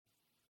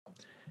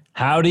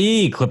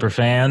Howdy, Clipper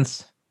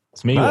fans.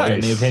 It's me,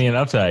 Wyatt, the opinion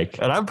uptake.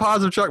 And I'm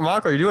Positive Chuck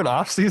Mockler. Are you doing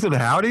off-season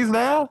howdies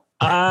now?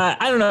 I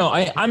don't know.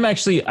 I am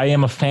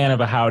a fan of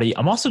a howdy.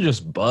 I'm also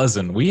just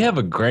buzzing. We have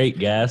a great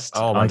guest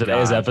on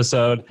today's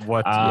episode.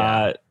 What?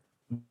 That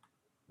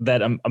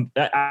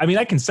I mean,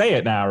 I can say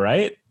it now,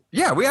 right?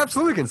 Yeah, we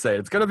absolutely can say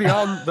it. It's going to be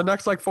on the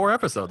next 4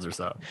 episodes or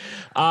so.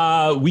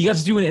 We got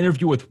to do an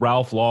interview with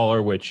Ralph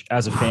Lawler, which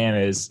as a fan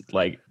is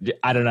I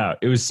don't know.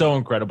 It was so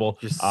incredible.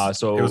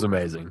 So it was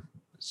amazing.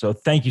 So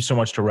thank you so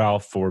much to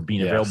Ralph for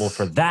being available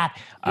for that.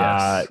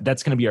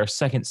 That's going to be our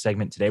second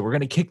segment today. We're going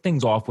to kick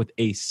things off with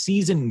a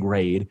season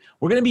grade.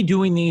 We're going to be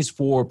doing these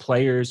for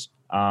players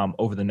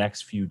over the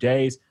next few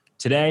days.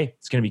 Today,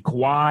 it's going to be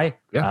Kawhi,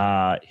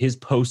 his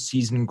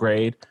postseason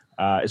grade,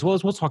 as well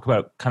as we'll talk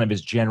about kind of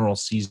his general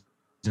season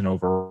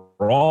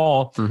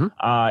overall.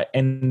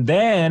 And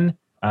then,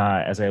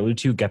 as I alluded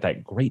to, got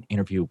that great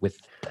interview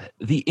with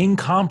the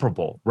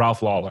incomparable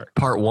Ralph Lawler.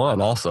 Part 1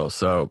 also,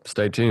 so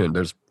stay tuned.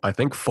 There's, I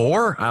think,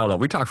 4. I don't know.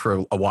 We talked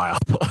for a while.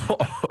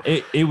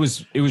 it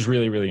was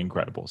really, really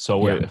incredible.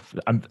 So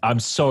I'm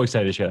so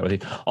excited to share that with you.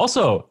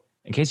 Also,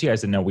 in case you guys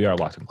didn't know, we are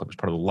Locked On Clippers,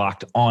 part of the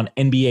Locked On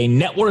NBA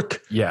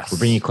Network. Yes. We're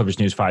bringing you Clippers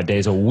news 5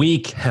 days a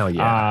week. Hell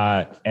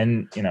yeah.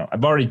 And,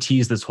 I've already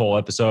teased this whole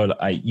episode.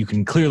 You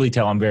can clearly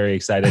tell I'm very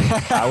excited.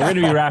 We're going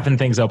to be wrapping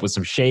things up with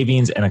some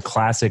shavings and a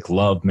classic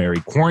Love, Marry,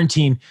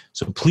 Quarantine.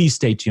 So please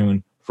stay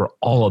tuned for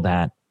all of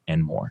that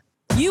and more.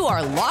 You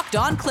are Locked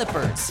On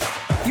Clippers,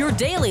 your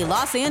daily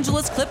Los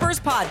Angeles Clippers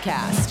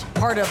podcast.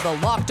 Part of the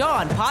Locked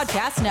On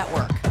Podcast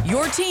Network,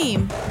 your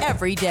team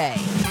every day.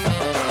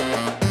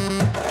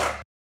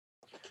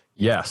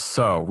 Yes,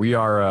 so we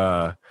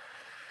are,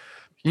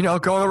 going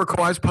over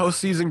Kawhi's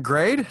postseason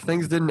grade.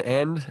 Things didn't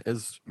end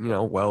as,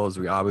 well as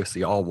we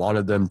obviously all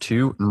wanted them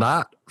to.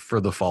 Not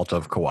for the fault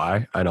of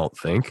Kawhi, I don't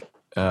think.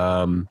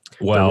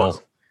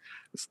 Last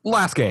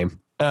game,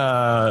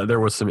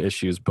 there was some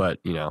issues, but,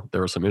 there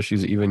were some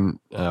issues even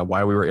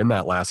while we were in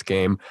that last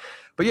game.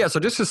 But, yeah, so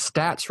just his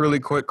stats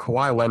really quick.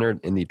 Kawhi Leonard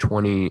in the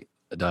 20,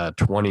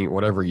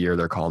 whatever year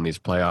they're calling these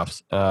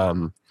playoffs.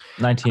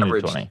 19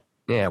 to 20.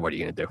 Yeah, what are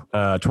you going to do?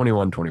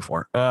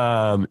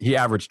 21-24. He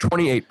averaged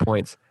 28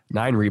 points,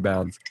 9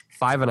 rebounds,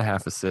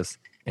 5.5 assists,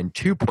 and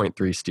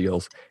 2.3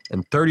 steals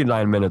in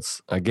 39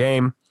 minutes a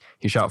game.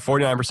 He shot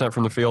 49%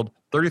 from the field,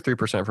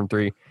 33% from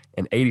 3,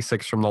 and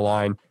 86 from the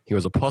line. He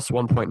was a plus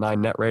 1.9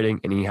 net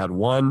rating, and he had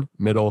 1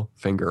 middle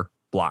finger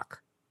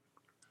block.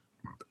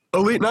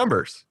 Elite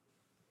numbers.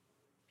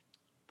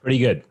 Pretty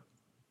good.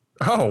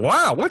 Oh,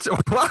 wow.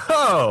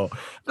 Whoa.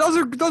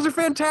 Those are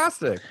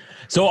fantastic.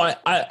 So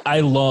I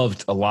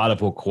loved a lot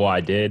of what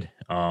Kawhi did.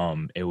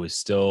 It was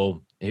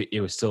still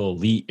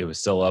elite. It was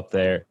still up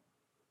there.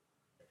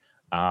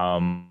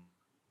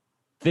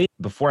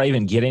 Before I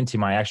even get into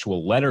my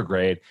actual letter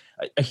grade,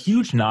 a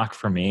huge knock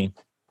for me.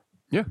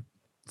 Yeah.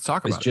 Let's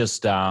talk about it.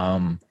 Just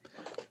I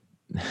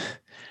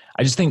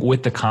just think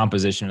with the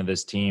composition of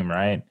this team,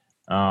 right?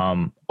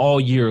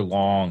 All year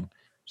long,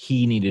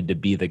 he needed to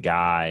be the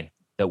guy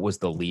that was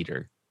the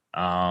leader.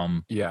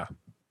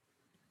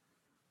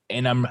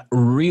 And I'm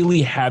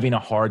really having a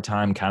hard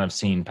time kind of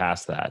seeing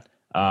past that.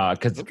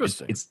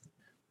 Because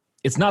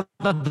it's not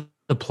that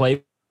the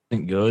play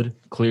wasn't good.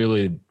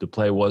 Clearly the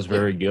play was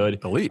very good.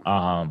 Elite.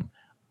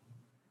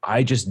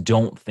 I just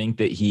don't think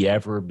that he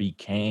ever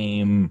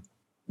became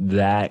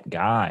that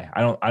guy.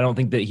 I don't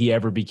think that he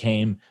ever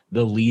became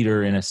the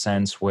leader in a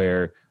sense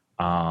where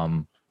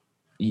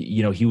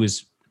he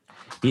was.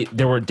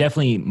 There were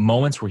definitely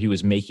moments where he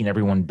was making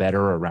everyone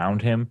better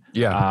around him.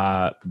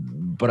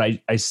 But I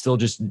still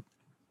just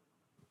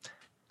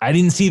I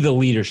didn't see the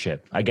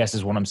leadership, I guess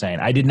is what I'm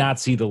saying. I did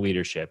not see the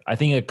leadership. I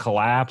think a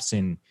collapse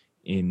in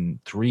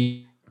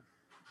 3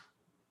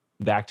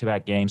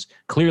 back-to-back games.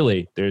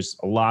 Clearly, there's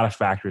a lot of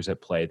factors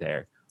at play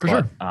there. For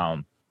sure.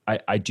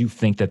 I do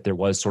think that there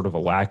was sort of a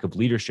lack of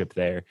leadership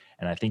there.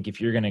 And I think if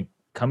you're going to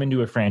come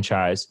into a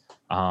franchise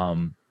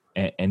and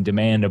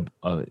demand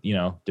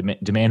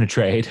demand a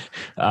trade,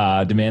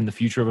 demand the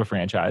future of a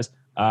franchise,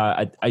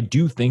 I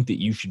do think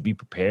that you should be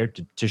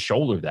prepared to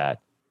shoulder that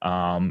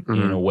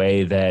in a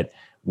way that,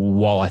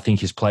 while I think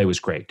his play was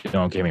great,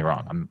 don't get me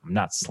wrong, I'm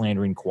not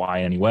slandering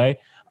Kawhi in any way.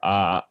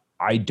 I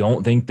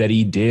don't think that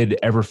he did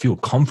ever feel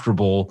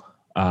comfortable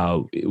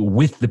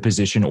with the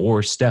position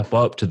or step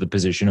up to the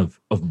position of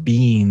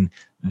being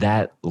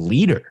that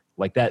leader,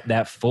 like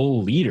that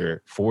full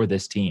leader for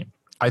this team.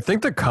 I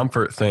think the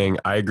comfort thing,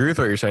 I agree with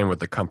what you're saying with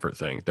the comfort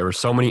thing. There were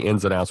so many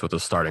ins and outs with the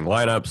starting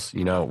lineups.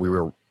 We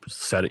were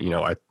set,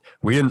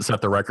 we didn't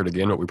set the record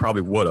again, but we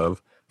probably would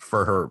have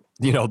for her,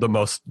 the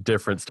most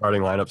different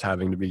starting lineups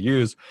having to be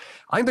used.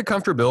 I think the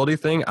comfortability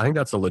thing, I think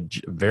that's a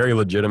very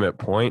legitimate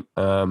point.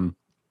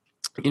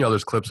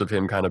 There's clips of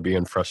him kind of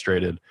being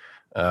frustrated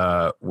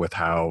with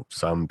how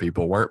some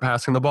people weren't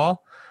passing the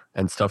ball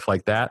and stuff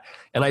like that.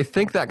 And I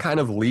think that kind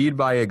of lead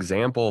by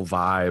example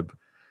vibe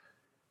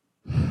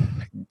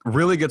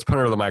really gets put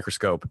under the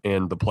microscope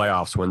in the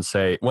playoffs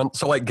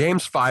so like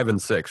games 5 and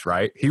 6,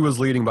 right? He was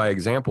leading by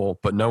example,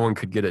 but no one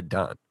could get it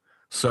done.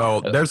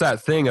 So there's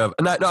that thing of,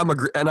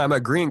 I'm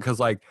agreeing because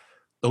like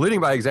the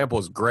leading by example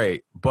is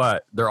great,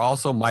 but there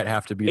also might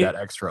have to be that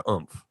extra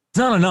oomph. It's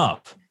not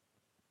enough.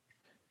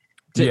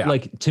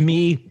 Like to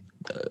me,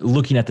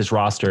 looking at this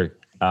roster,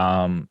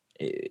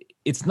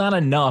 it's not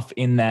enough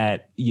in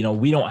that, you know,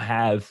 we don't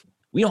have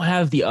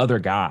the other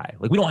guy.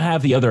 Like we don't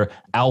have the other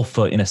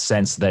alpha in a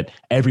sense that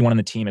everyone on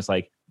the team is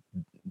like,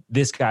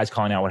 this guy's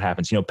calling out what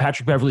happens. You know,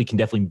 Patrick Beverley can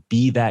definitely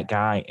be that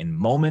guy in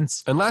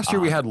moments. And last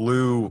year we had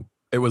Lou.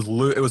 It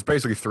was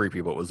basically three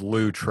people. It was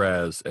Lou,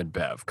 Trez, and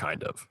Bev,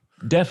 kind of.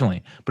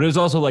 Definitely. But it was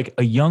also like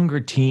a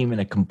younger team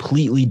and a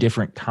completely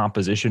different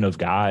composition of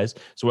guys.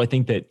 So I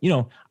think that, you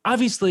know,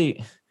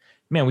 obviously,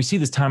 man, we see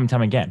this time and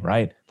time again,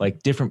 right?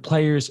 Like different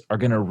players are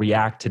going to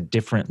react to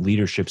different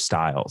leadership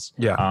styles.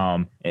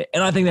 Yeah.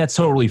 And I think that's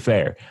totally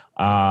fair.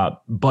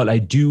 But I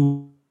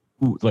do,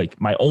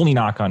 like, my only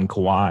knock on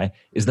Kawhi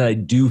is that I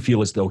do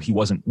feel as though he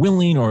wasn't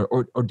willing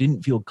or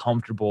didn't feel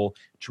comfortable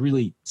to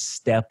really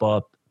step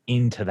up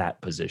into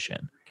that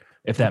position,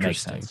 if that makes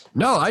sense.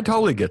 No, I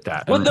totally get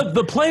that. Well,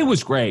 the play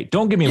was great.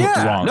 Don't get me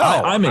wrong. No,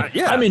 I'm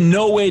in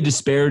no way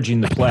disparaging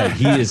the play.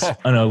 He is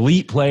an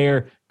elite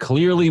player,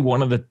 clearly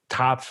one of the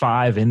top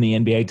 5 in the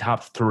NBA,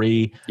 top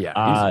 3.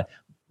 Yeah.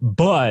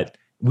 But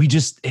we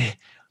just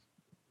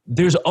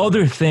there's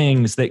other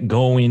things that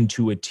go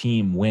into a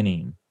team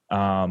winning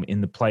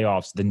in the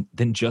playoffs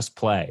than just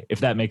play, if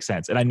that makes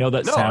sense. And I know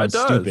that sounds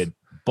stupid,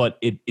 but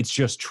it's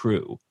just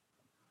true.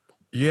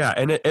 Yeah,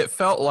 and it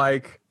felt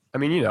like, I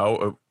mean, you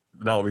know,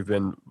 now that we've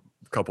been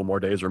a couple more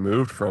days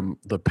removed from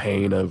the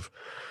pain of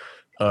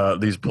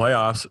these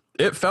playoffs,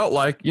 it felt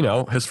like, you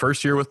know, his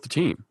first year with the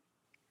team,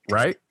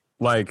 right?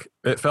 Like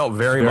it felt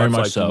very much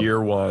like so.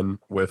 Year one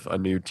with a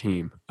new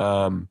team.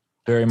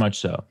 Very much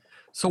so.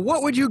 So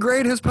what would you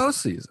grade his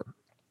postseason?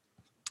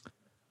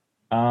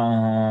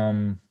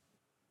 I'm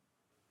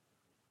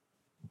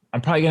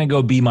probably going to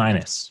go B-. B-? I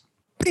was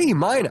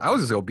going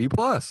to go B+.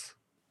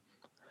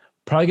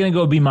 Probably going to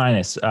go B-.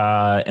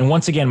 And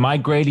once again, my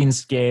grading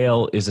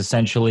scale is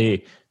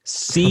essentially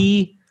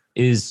C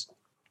is,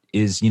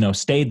 you know,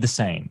 stayed the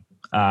same.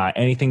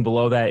 Anything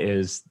below that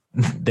is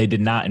they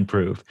did not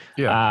improve.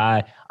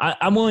 Yeah.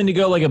 I'm willing to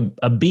go like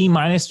a B-,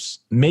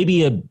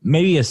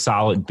 maybe a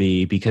solid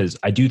B, because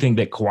I do think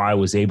that Kawhi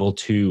was able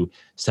to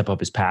step up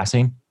his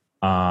passing.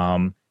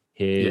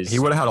 He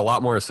would have had a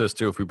lot more assists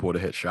too if people would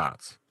have hit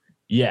shots.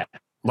 Yeah.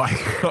 Like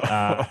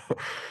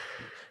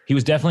he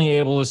was definitely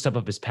able to step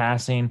up his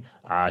passing.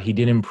 He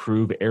did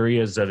improve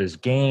areas of his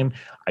game.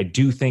 I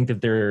do think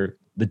that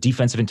the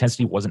defensive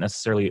intensity wasn't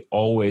necessarily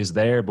always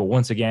there, but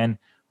once again,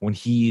 when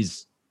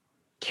he's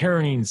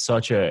carrying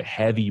such a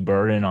heavy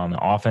burden on the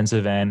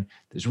offensive end,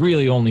 there's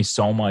really only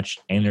so much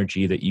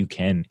energy that you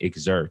can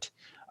exert.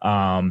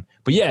 But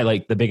yeah,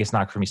 like the biggest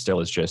knock for me still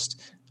is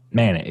just,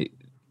 man,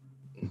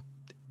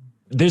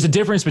 there's a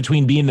difference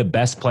between being the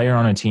best player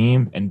on a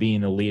team and being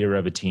the leader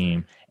of a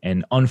team.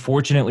 And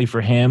unfortunately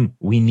for him,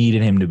 we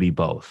needed him to be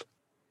both.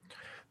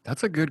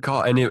 That's a good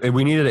call. And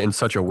we needed it in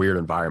such a weird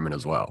environment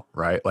as well,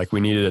 right? Like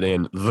we needed it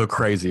in the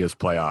craziest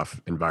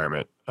playoff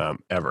environment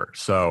ever.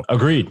 So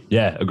agreed.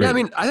 Yeah, agreed. Yeah, I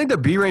mean, I think the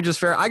B range is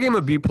fair. I gave him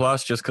a B+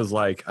 just because,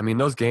 like, I mean,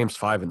 those games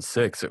 5 and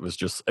 6, it was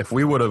just, if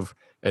we would have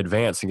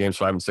advanced in games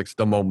 5 and 6,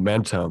 the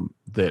momentum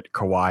that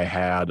Kawhi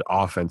had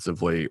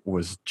offensively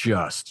was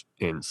just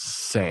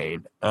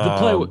insane.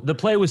 The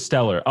play was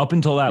stellar up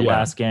until that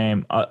last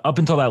game.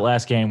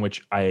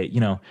 Which you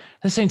know,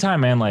 at the same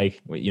time, man,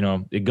 like, you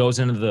know, it goes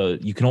into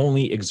you can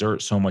only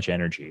exert so much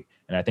energy,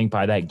 and I think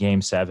by that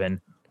game 7,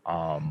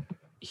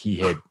 he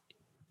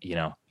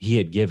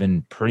had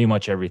given pretty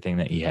much everything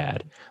that he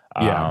had.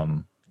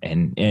 And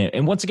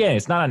once again,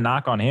 it's not a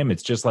knock on him.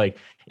 It's just like,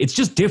 it's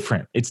just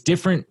different. It's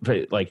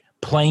different. Like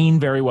playing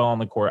very well on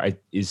the court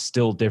is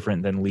still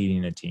different than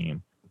leading a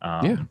team.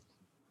 And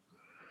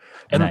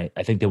I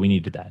think that we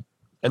needed that.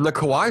 And the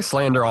Kawhi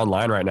slander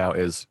online right now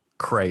is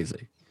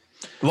crazy.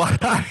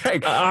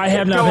 I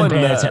have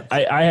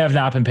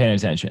not been paying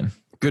attention.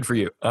 Good for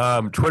you.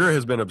 Twitter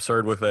has been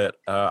absurd with it.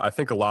 I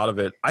think a lot of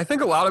it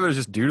is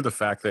just due to the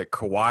fact that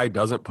Kawhi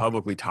doesn't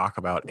publicly talk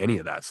about any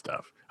of that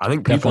stuff. I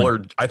think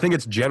I think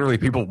it's generally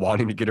people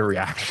wanting to get a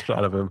reaction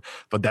out of him,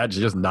 but that's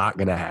just not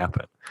going to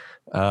happen.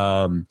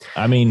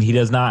 I mean, he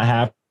does not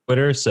have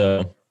Twitter,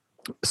 so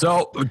here's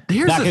not the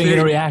going to get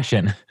a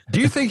reaction. Do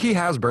you think he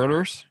has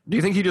burners? Do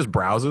you think he just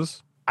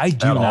browses? I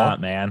do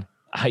not, man.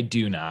 I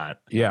do not.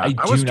 Yeah,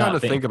 I was trying to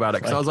think about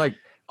it because I was like,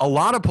 a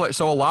lot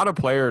of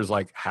players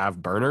like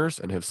have burners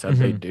and have said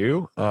they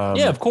do.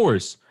 Yeah, of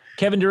course.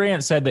 Kevin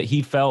Durant said that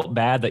he felt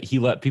bad that he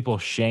let people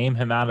shame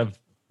him out of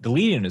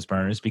deleting his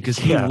burners because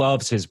he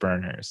loves his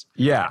burners.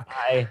 Yeah,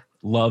 I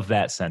love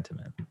that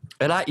sentiment.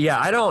 And I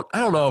don't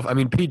know if, I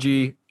mean,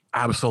 PG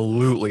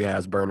absolutely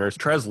has burners.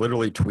 Trez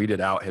literally tweeted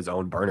out his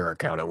own burner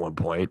account at one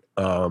point.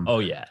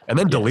 And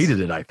then deleted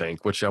it, I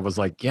think, which I was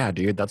like, yeah,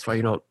 dude, that's why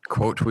you don't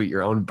quote tweet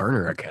your own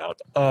burner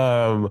account.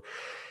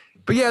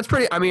 But yeah, it's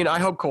pretty, I mean, I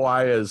hope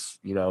Kawhi is,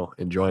 you know,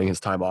 enjoying his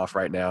time off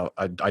right now.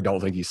 I don't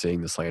think he's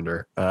seeing the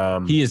slander.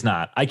 He is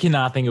not. I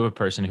cannot think of a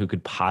person who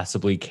could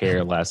possibly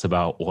care less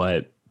about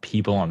what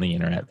people on the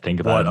internet think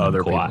about What him other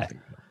than people Kawhi.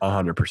 think.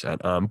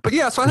 100%. But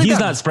yeah, so I think He's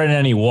not spreading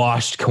any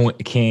washed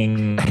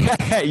king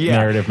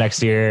narrative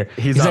next year.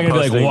 He's not going to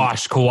be like,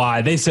 wash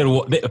Kawhi. They said,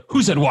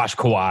 who said wash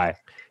Kawhi?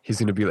 He's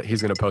going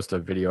to post a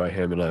video of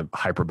him in a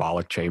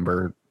hyperbolic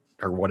chamber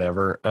or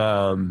whatever.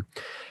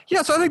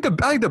 Yeah, so I think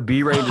the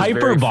B range is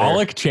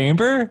hyperbolic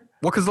chamber.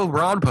 Well, because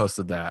LeBron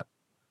posted that.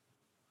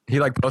 He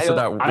posted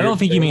that. I don't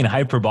think you mean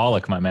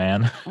hyperbolic, my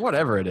man.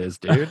 Whatever it is,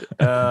 dude.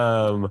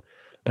 An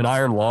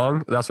iron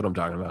long. That's what I'm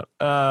talking about.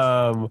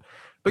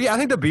 But yeah, I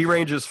think the B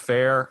range is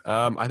fair.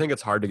 I think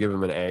it's hard to give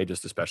him an A,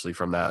 just especially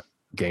from that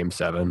Game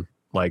 7.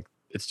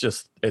 It's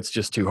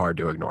just too hard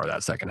to ignore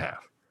that second half.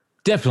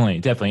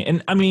 Definitely.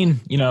 And I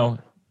mean,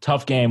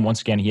 tough game.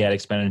 Once again, he had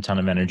expended a ton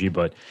of energy,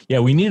 but yeah,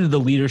 we needed the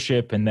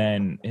leadership. And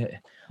then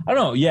I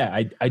don't know.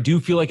 Yeah, I do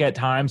feel like at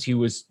times he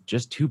was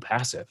just too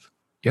passive.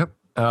 Yep.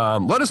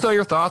 Let us know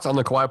your thoughts on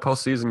the Kawhi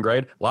postseason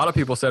grade. A lot of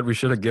people said we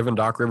should have given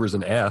Doc Rivers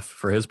an F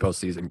for his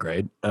postseason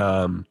grade.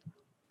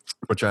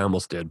 Which I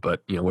almost did,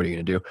 but what are you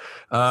going to do?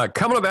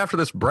 Coming up after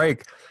this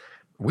break,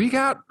 we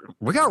got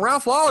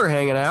Ralph Lawler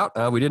hanging out.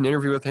 We did an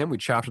interview with him. We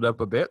chopped it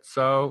up a bit.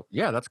 So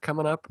yeah, that's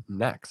coming up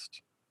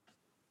next.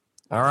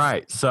 All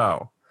right.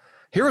 So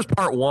here was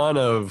part one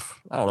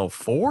of,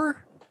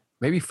 4,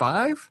 maybe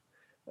 5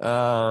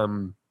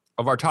 of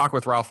our talk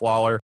with Ralph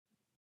Lawler.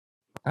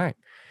 All right.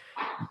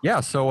 Yeah.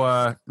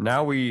 So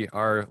now we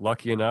are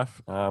lucky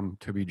enough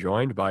to be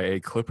joined by a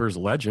Clippers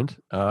legend,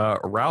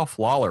 Ralph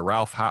Lawler.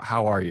 Ralph,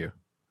 how are you?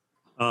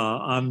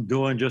 I'm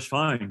doing just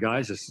fine,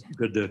 guys. It's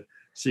good to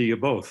see you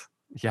both.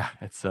 Yeah,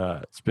 it's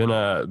been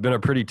a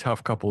pretty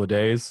tough couple of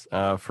days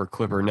for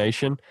Clipper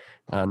Nation.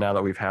 Now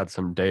that we've had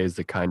some days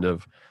to kind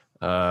of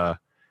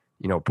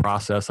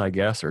process, I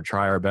guess, or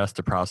try our best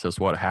to process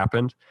what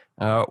happened.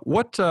 How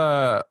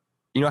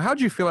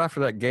did you feel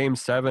after that Game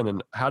 7,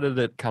 and how did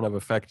it kind of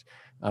affect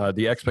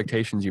the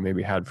expectations you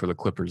maybe had for the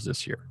Clippers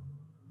this year?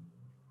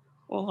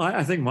 Well,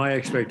 I think my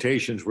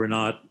expectations were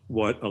not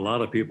what a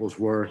lot of people's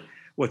were.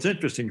 What's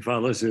interesting,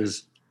 fellas,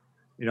 is,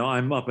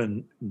 I'm up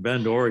in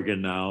Bend,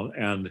 Oregon now,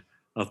 and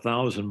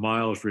 1,000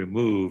 miles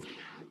removed.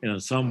 And in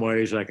some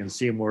ways, I can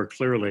see more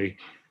clearly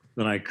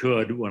than I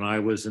could when I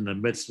was in the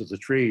midst of the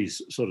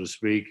trees, so to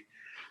speak,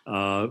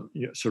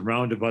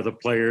 surrounded by the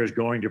players,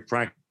 going to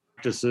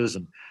practices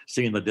and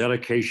seeing the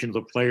dedication of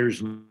the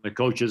players and the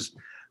coaches,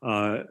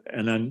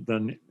 and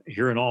then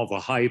hearing all the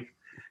hype.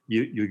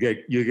 You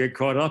get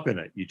caught up in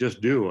it. You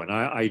just do, and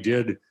I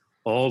did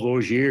all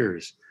those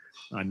years.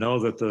 I know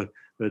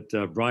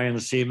that Brian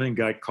Seaman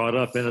got caught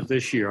up in it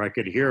this year. I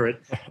could hear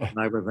it, and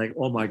I would think,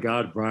 "Oh my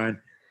God, Brian,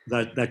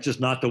 that's just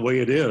not the way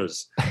it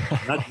is."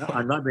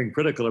 I'm not being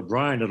critical of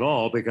Brian at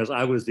all, because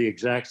I was the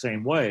exact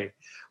same way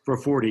for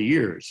 40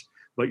 years.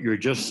 But you're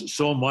just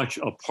so much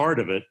a part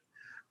of it.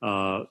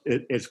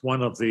 It's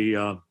one of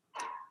the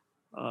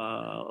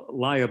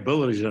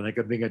liabilities, I think,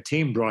 of being a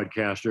team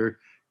broadcaster.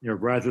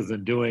 Rather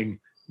than doing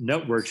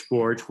network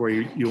sports where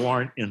you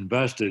aren't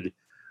invested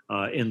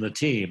in the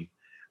team.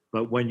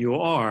 But when you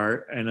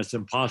are, and it's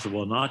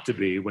impossible not to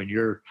be when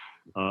you're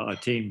a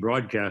team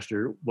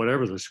broadcaster,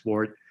 whatever the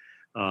sport,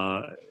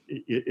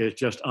 it's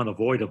just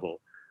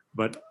unavoidable.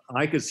 But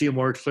I could see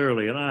more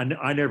clearly, and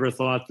I never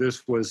thought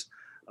this was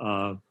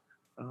a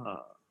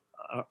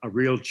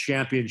real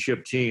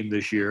championship team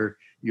this year.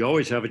 You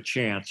always have a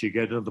chance. You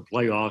get into the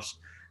playoffs,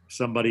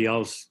 somebody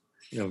else,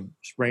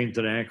 sprains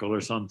an ankle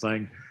or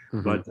something.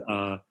 Mm-hmm.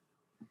 But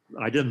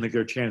I didn't think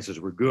their chances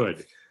were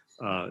good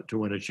to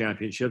win a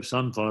championship.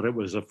 Some thought it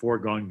was a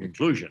foregone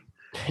conclusion.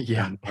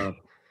 Yeah. And,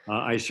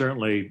 I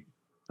certainly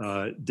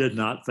did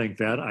not think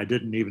that. I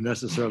didn't even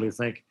necessarily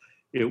think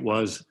it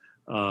was,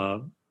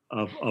 of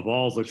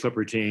all the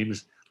Clipper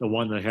teams, the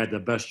one that had the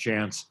best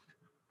chance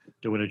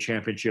to win a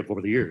championship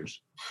over the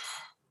years.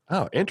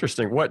 Oh,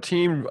 interesting. What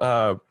team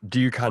do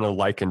you kind of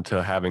liken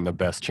to having the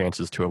best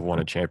chances to have won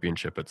a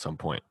championship at some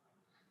point?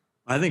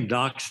 I think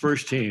Doc's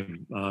first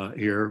team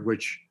here,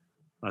 which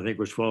I think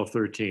was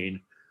 12-13,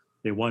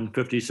 they won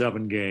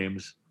 57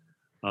 games.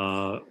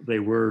 They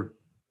were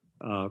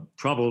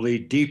probably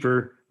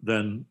deeper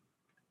than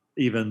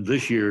even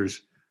this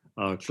year's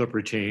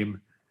Clipper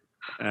team,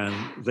 and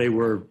they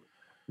were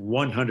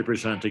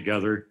 100%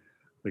 together.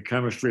 The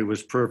chemistry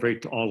was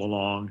perfect all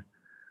along,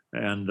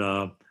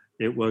 and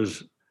it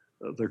was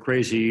the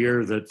crazy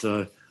year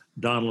that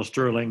Donald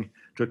Sterling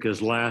took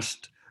his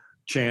last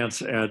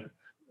chance at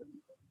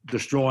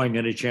destroying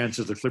any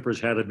chances the Clippers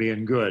had of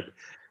being good.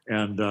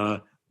 And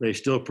they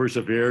still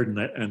persevered,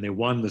 and they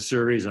won the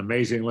series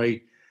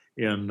amazingly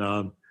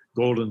in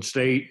Golden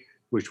State,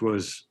 which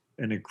was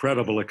an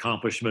incredible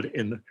accomplishment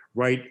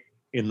right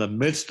in the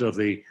midst of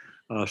the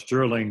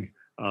Sterling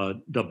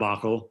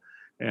debacle,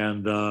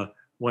 and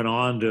went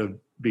on to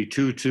be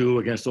 2-2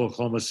 against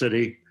Oklahoma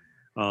City,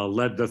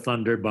 led the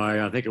Thunder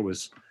by, I think it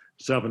was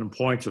 7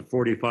 points with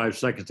 45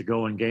 seconds to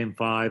go in Game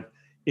 5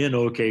 in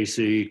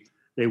OKC.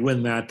 They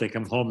win that, they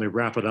come home, they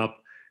wrap it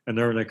up, and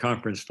they're in the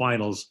conference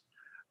finals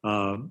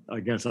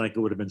against, I think it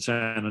would have been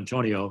San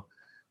Antonio.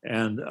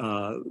 And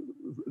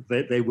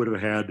they would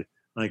have had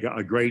like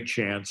a great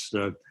chance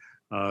to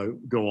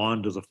go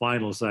on to the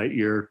finals that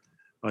year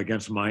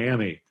against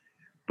Miami.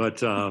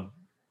 But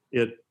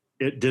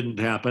it didn't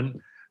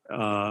happen,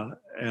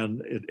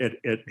 and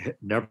it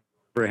never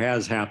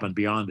has happened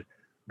beyond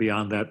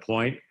that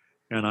point.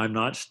 And I'm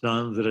not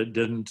stunned that it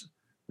didn't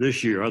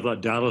this year. I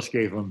thought Dallas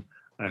gave them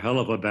a hell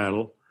of a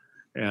battle,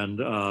 and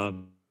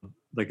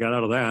they got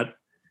out of that.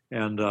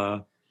 And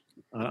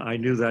I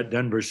knew that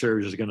Denver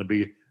series was going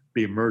to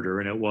be murder,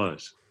 and it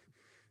was.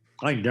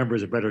 I think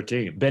Denver's a better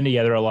team. Been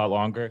together a lot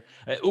longer.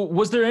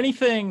 Was there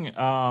anything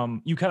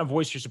you kind of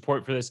voiced your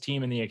support for this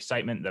team and the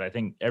excitement that I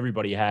think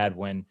everybody had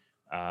when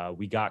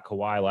we got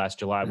Kawhi last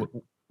July?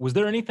 Was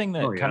there anything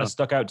that kind of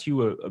stuck out to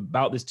you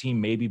about this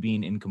team maybe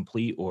being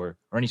incomplete or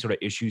any sort of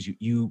issues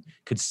you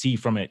could see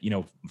from it,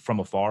 from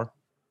afar?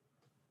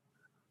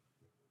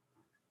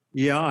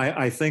 Yeah,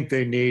 I think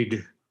they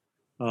need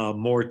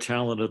more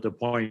talent at the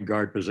point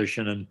guard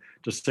position, and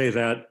to say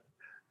that,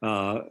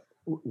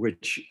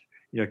 which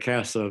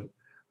casts a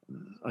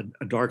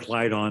dark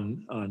light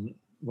on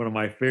one of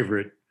my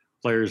favorite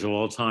players of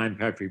all time,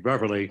 Patrick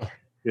Beverley,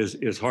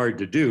 is hard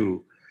to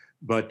do.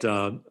 But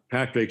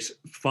Patrick's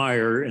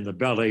fire in the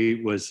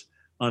belly was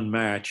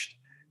unmatched,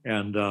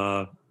 and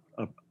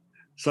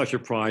such a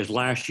prize.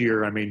 Last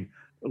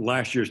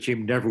year's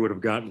team never would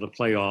have gotten to the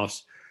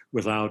playoffs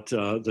without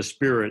the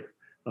spirit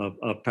of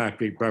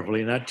Patrick Beverley.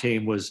 And that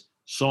team was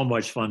so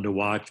much fun to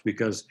watch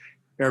because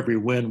every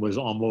win was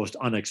almost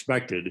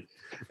unexpected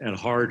and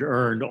hard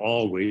earned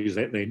always.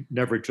 They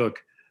never took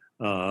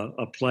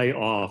a play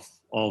off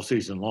all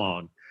season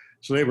long.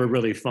 So they were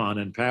really fun,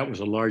 and Pat was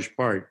a large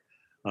part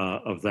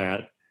of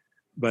that.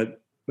 But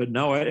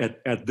now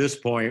at this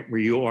point where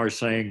you are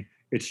saying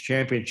it's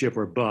championship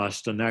or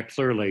bust, and that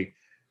clearly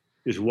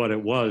is what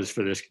it was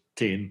for this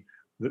team.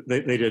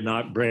 They did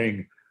not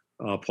bring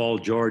Paul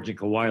George and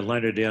Kawhi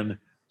Leonard in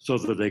so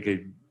that they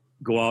could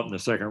go out in the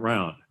second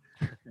round.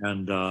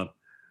 And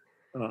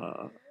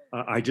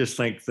I just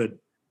think that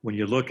when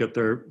you look at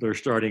their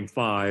starting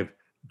five,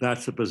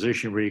 that's the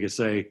position where you could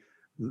say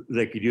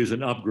they could use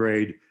an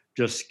upgrade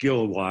just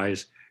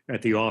skill-wise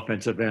at the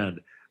offensive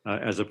end,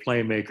 as a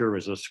playmaker,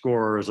 as a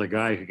scorer, as a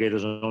guy who could get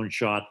his own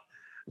shot,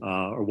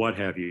 or what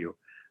have you,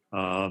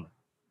 and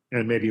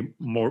maybe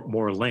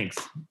more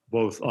length,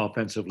 both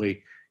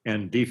offensively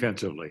and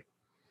defensively.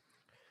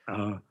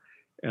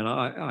 And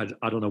I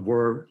don't know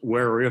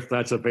where or if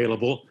that's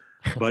available,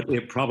 but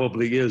it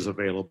probably is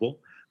available.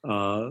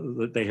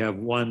 That they have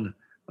one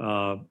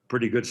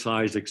pretty good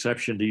sized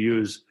exception to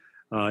use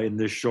in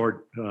this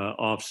short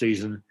off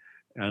season,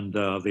 and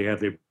they have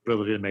the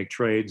ability to make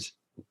trades.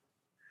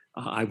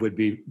 I would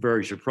be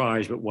very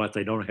surprised, but what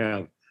they don't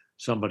have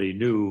somebody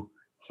new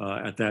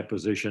at that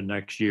position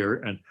next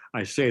year. And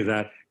I say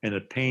that, and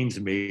it pains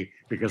me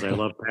because I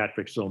love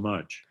Patrick so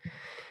much.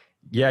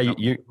 Yeah,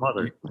 you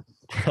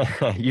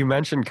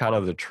mentioned kind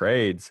of the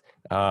trades.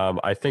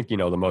 I think, the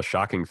most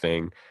shocking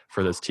thing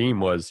for this team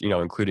was,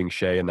 including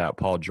Shea in that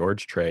Paul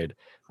George trade.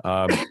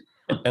 And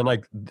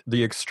like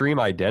the extreme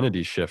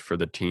identity shift for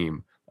the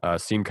team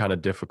seemed kind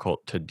of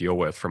difficult to deal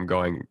with, from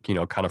going,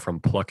 kind of from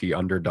plucky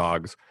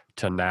underdogs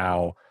to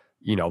now,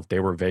 they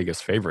were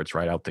Vegas favorites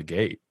right out the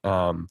gate.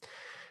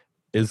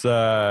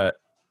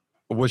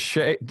 Was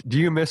Shea, do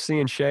you miss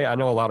seeing Shea? I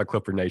know a lot of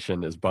Clipper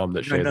Nation is bummed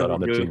that Shea's not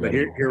on the team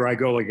anymore. Here I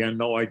go again.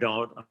 No, I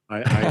don't.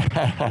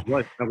 I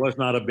was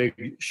not a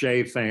big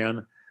Shea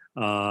fan.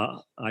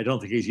 I don't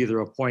think he's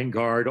either a point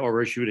guard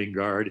or a shooting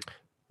guard.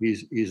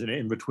 He's an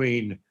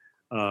in-between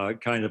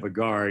kind of a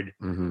guard.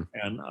 Mm-hmm.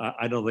 And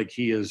I don't think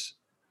he is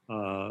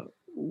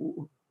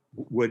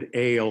would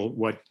ail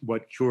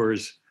what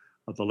cures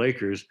of the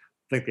Lakers.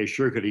 I think they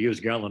sure could have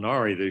used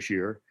Gallinari this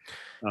year.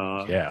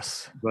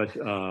 Yes. But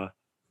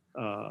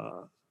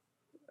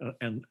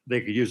and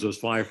they could use those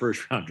 5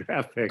 first-round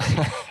draft picks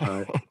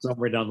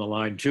somewhere down the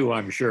line too,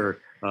 I'm sure,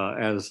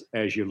 as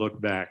you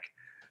look back.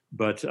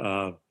 But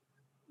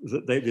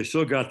they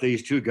still got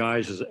these two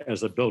guys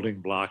as a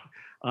building block.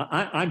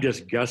 I'm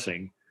just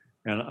guessing,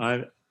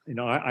 and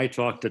I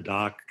talk to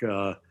Doc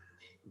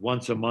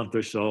once a month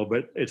or so,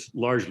 but it's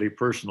largely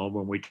personal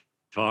when we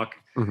talk.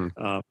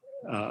 Mm-hmm.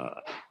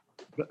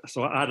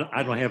 So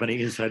I don't have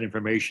any inside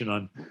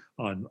information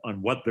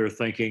on what they're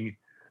thinking.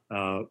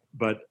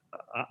 But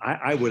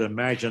I would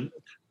imagine,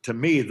 to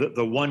me, that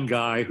the one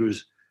guy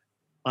who's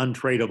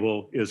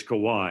untradeable is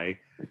Kawhi.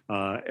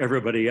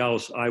 Everybody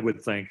else, I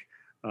would think,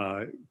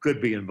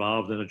 could be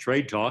involved in a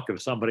trade talk.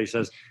 If somebody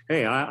says,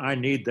 "Hey, I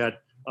need a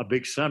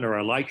big center.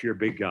 I like your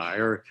big guy,"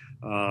 or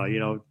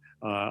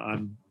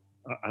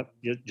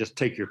just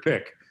take your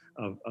pick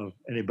of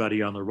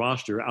anybody on the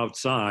roster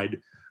outside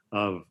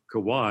of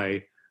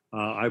Kawhi.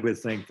 I would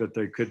think that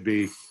there could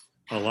be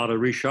a lot of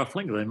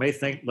reshuffling. They may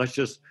think, let's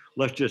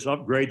just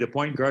upgrade the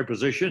point guard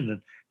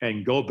position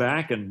and go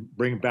back and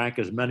bring back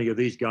as many of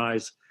these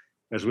guys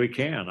as we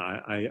can.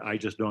 I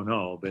just don't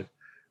know, but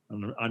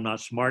I'm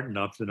not smart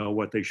enough to know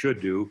what they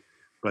should do.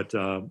 But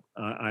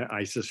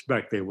I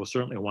suspect they will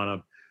certainly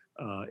want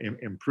to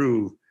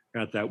improve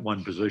at that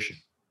one position,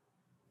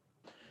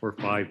 or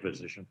 5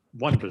 position,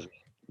 one position.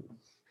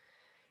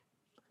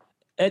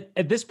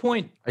 At this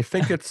point, I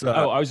think it's.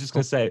 I was just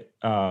going to say,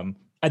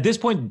 at this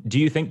point, do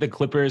you think the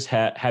Clippers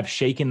have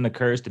shaken the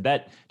curse?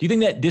 Do you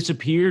think that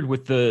disappeared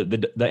with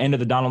the end of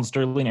the Donald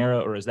Sterling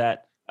era, or is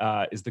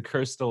the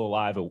curse still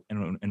alive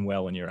and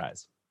well in your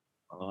eyes?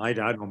 I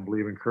don't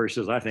believe in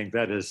curses. I think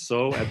that is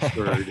so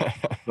absurd,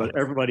 but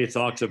everybody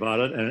talks about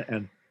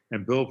it.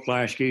 And Bill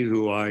Plaschke,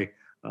 who I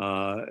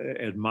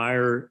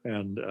admire,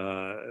 and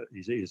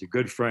he's a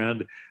good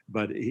friend,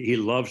 but he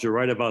loves to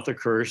write about the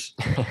curse.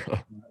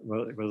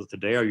 Well,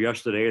 today or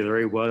yesterday, there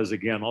he was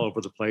again all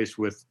over the place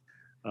with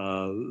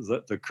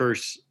the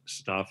curse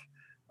stuff.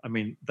 I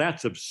mean,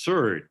 that's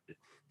absurd.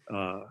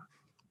 I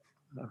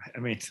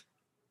mean,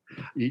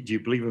 do you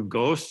believe in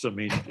ghosts? I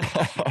mean,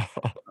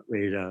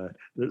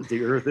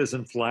 the earth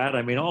isn't flat.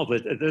 I mean,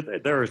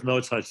 there is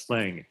no such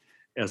thing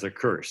as a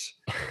curse.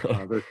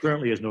 There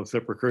certainly is no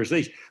Clipper curse.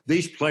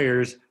 These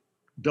players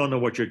don't know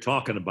what you're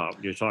talking about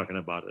when you're talking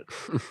about it.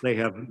 They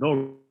have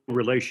no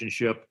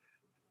relationship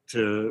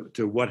to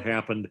what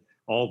happened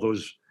all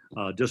those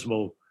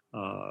dismal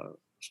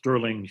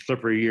Sterling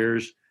Clipper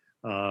years.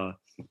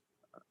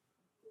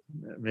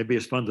 Maybe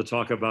it's fun to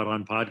talk about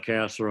on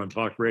podcasts or on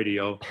talk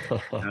radio,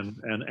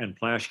 and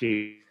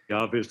Plaschke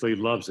obviously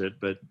loves it,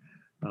 but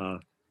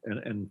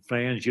and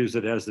fans use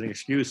it as an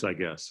excuse, I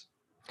guess.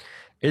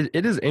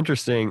 It is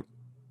interesting.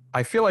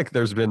 I feel like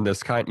there's been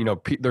this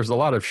there's a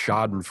lot of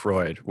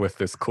schadenfreude with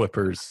this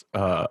Clippers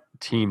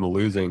team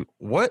losing.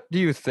 What do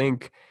you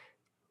think?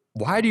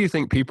 Why do you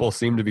think people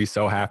seem to be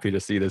so happy to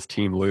see this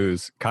team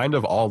lose kind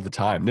of all the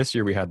time? This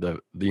year we had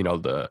the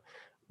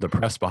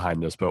press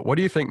behind us, but what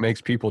do you think makes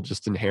people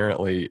just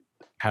inherently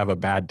have a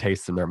bad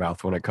taste in their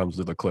mouth when it comes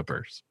to the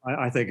Clippers?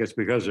 I think it's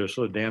because there's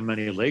so damn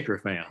many Laker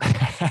fans.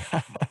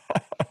 I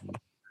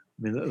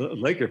mean, the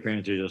Laker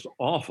fans are just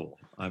awful.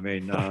 I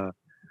mean,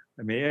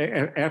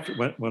 after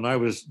when I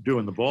was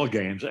doing the ball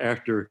games,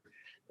 after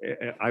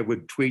I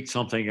would tweet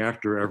something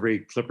after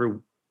every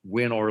Clipper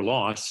win or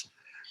loss,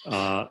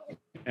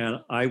 and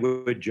I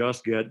would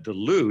just get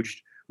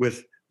deluged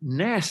with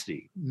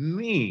nasty,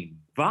 mean,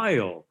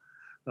 vile,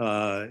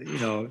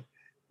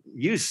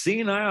 you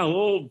senile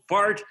old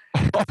fart.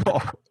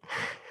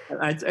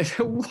 I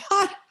said,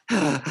 what?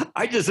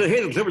 I just said,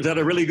 hey, the Clippers had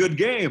a really good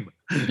game.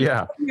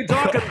 Yeah. What are you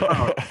talking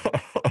about?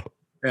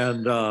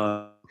 And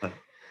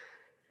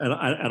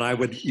I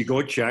would, you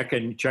go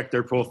check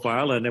their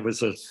profile, and it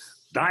was a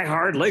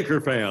diehard Laker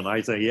fan.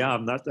 I say, yeah,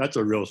 that's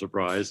a real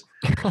surprise.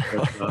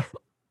 But, I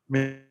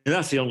mean,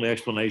 that's the only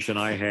explanation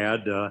I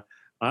had.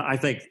 I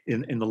think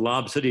in the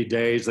Lob City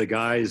days, the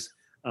guys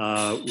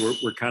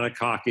were kind of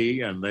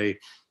cocky, and they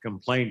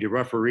complained to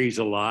referees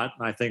a lot.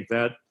 And I think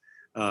that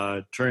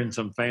turned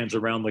some fans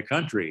around the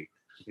country,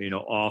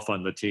 off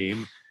on the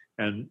team,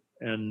 and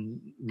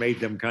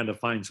made them kind of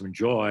find some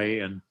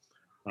joy in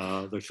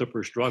the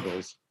Clipper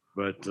struggles.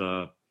 But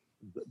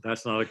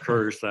that's not a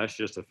curse. That's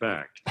just a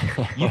fact.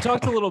 You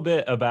talked a little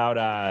bit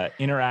about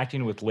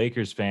interacting with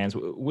Lakers fans.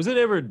 Was it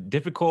ever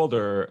difficult,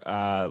 or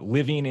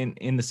living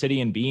in the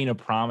city and being a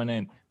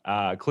prominent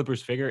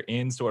Clippers figure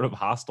in sort of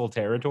hostile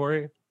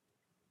territory?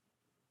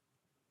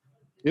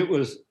 It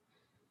was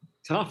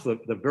tough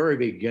the very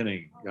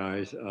beginning,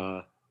 guys.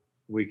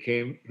 We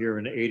came here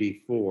in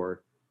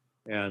 '84,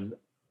 and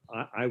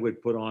I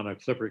would put on a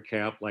Clipper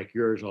cap like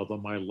yours, although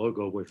my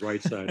logo was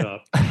right side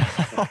up.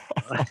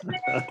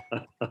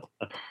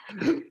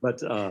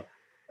 But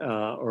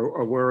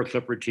or wear a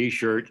Clipper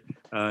T-shirt.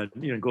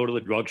 Go to the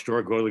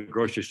drugstore, go to the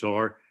grocery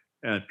store,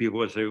 and people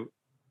would say,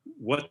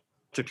 "What's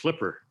a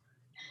Clipper?"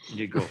 And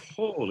you go,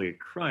 "Holy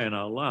crying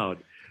out loud!"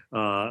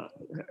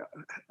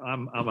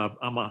 I'm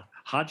a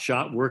hot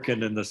shot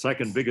working in the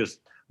second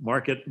biggest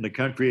market in the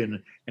country,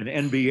 and an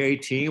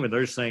NBA team, and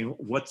they're saying,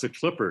 "What's a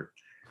Clipper?"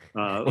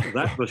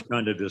 That was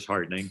kind of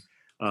disheartening.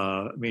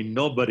 I mean,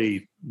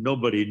 nobody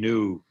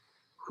knew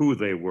who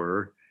they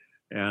were,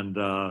 and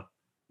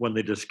when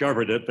they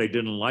discovered it, they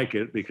didn't like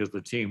it because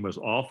the team was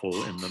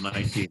awful in the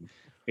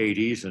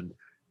 1980s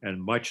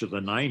and much of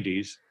the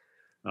 90s.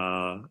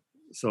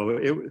 So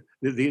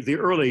the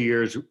early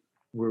years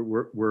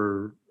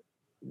were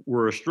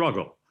a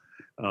struggle.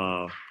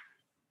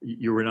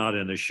 You were not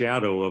in the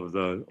shadow of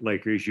the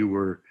Lakers.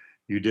 You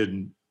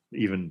didn't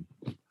even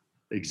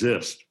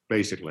exist,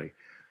 basically.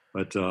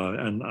 But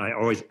and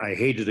I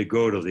hated to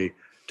go to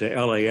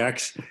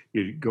LAX.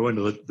 You'd go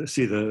into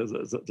see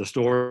the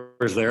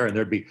stores there, and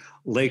there'd be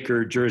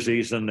Laker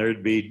jerseys, and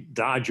there'd be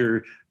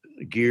Dodger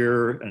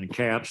gear and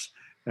caps,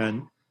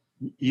 and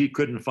you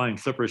couldn't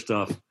find Clipper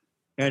stuff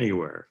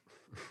anywhere.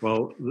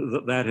 Well,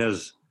 that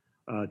has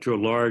to a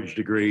large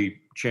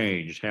degree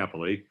changed,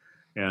 happily,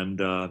 and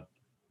the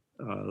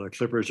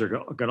Clippers are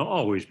going to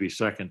always be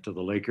second to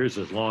the Lakers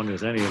as long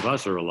as any of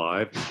us are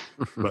alive.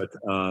 But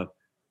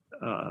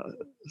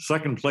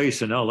second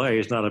place in LA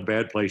is not a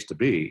bad place to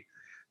be.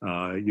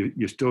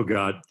 You still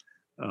got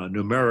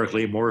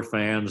numerically more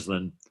fans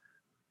than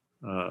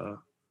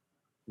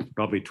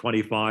probably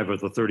 25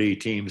 of the 30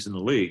 teams in the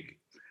league,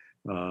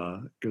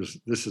 because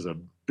this is a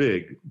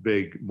big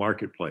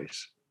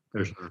marketplace.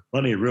 There's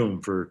plenty of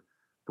room for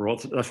all.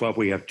 That's why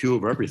we have two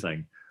of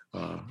everything.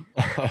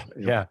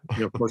 Yeah.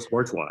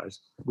 Sports-wise,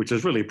 which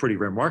is really pretty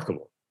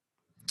remarkable.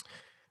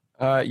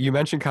 You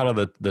mentioned kind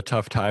of the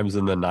tough times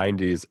in the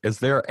 90s. Is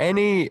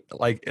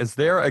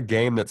there a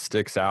game that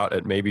sticks out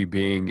at maybe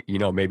being,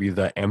 maybe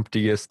the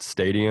emptiest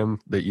stadium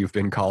that you've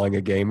been calling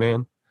a game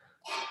in?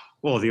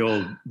 Well, the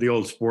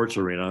old sports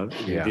arena,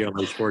 the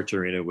LA Sports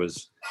Arena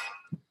was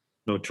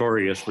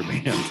notorious for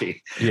being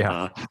empty.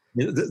 Yeah.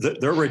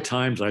 There were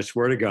times, I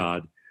swear to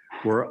God,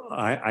 where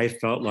I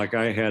felt like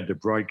I had to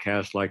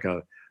broadcast like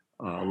a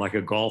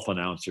golf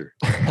announcer.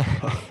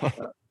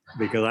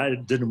 Because I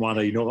didn't want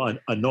to,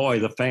 annoy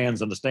the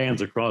fans in the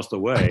stands across the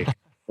way,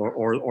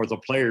 or the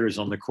players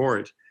on the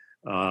court.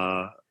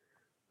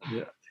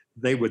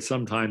 They would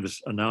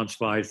sometimes announce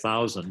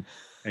 5,000,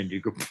 and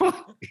you go,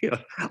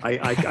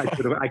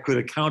 I could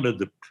have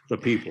counted the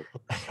people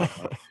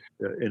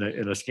in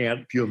a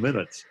scant few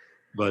minutes.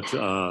 But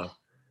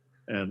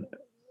and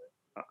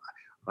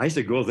I used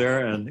to go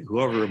there, and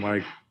whoever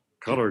my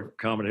color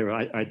commentator,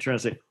 I try to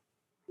say,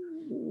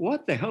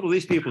 what the hell are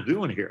these people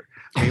doing here?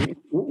 I mean,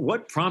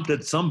 what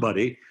prompted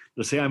somebody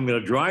to say, I'm going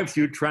to drive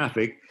through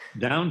traffic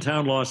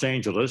downtown Los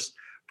Angeles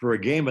for a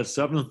game at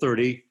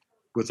 7:30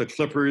 with the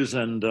Clippers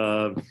and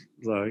the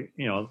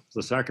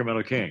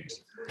Sacramento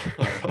Kings?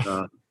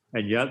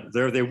 And yet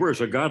there they were.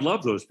 So God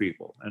loved those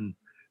people. And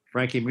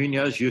Frankie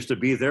Muniz used to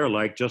be there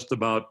like just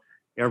about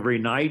every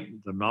night,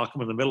 the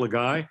Malcolm in the Middle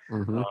guy.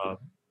 Mm-hmm.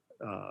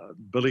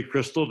 Billy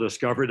Crystal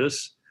discovered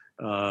us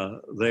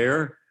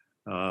there.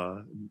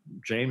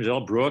 James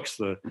L. Brooks,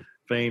 the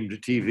famed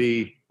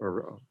TV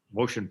or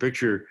motion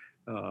picture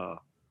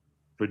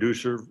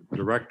producer,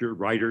 director,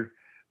 writer,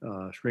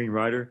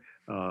 screenwriter,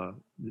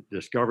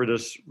 discovered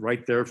us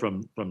right there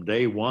from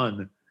day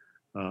one.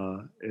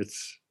 And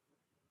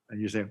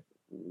you say,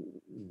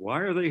 why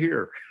are they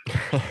here?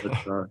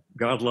 But,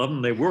 God love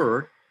them, they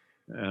were,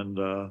 and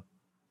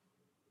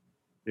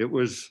it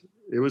was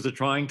a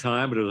trying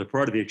time, but it was a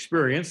part of the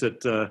experience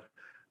that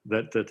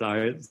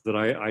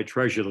I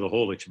treasure the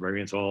whole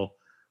experience, all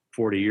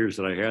 40 years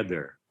that I had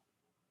there.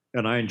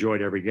 And I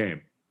enjoyed every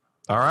game.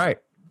 All right.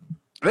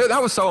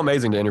 That was so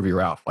amazing to interview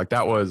Ralph. Like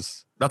that's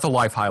a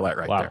life highlight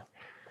right there.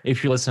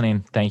 If you're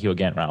listening, thank you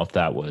again, Ralph.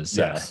 That was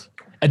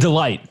a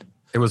delight.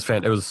 It was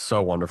It was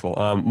so wonderful.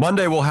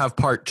 Monday we'll have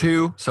part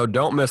 2, so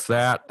don't miss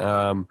that.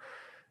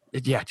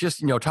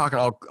 Just, talking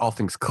all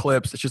things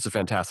Clips. It's just a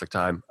fantastic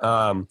time.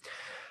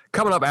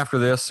 Coming up after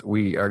this,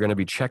 we are going to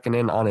be checking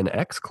in on an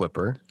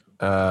ex-Clipper.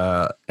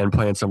 And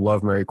playing some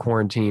Love, Marry,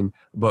 Quarantine.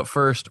 But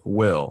first,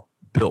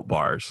 Built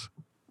Bars.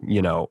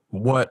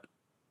 What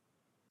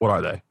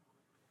are they?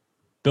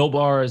 Built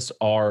Bars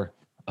are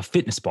a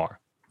fitness bar.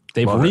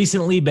 They've Love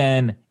recently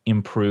been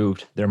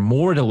improved. They're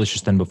more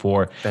delicious than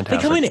before.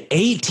 Fantastic. They come in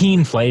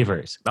 18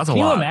 flavors. That's a lot.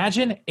 Can you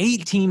imagine?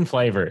 18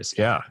 flavors.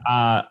 Yeah.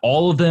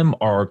 All of them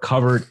are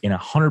covered in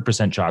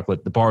 100%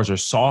 chocolate. The bars are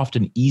soft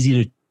and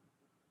easy to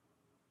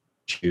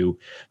chew.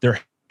 They're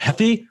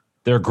healthy.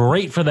 They're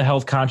great for the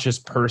health-conscious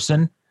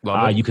person.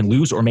 You can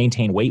lose or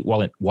maintain weight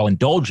while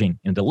indulging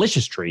in a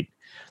delicious treat.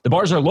 The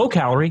bars are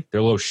low-calorie.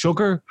 They're low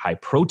sugar, high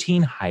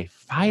protein, high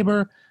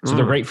fiber. So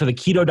they're great for the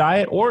keto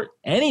diet or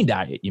any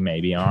diet you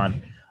may be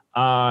on.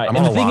 I'm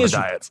on a lot of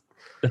diets.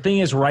 The thing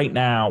is, right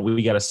now,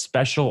 we got a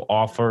special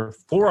offer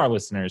for our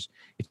listeners.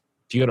 If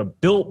you go to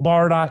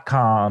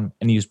BuiltBar.com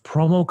and use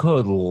promo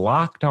code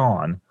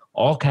LOCKEDON,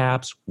 all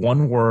caps,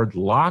 one word,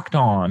 locked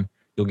on,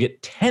 you'll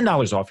get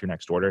 $10 off your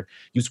next order.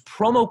 Use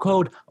promo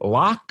code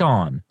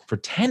LOCKEDON for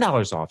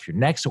 $10 off your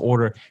next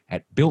order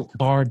at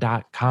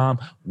BuiltBar.com.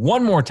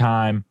 One more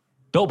time,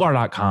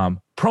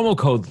 BuiltBar.com, promo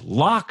code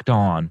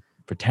LOCKEDON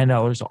for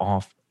 $10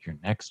 off your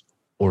next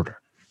order.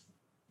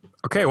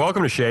 Okay,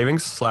 welcome to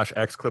Shavings /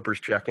 ex-Clippers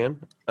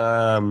check-in.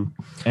 I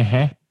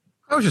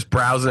was just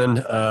browsing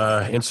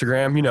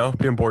Instagram,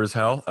 being bored as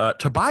hell.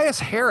 Tobias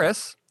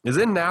Harris is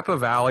in Napa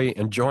Valley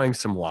enjoying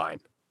some wine.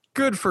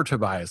 Good for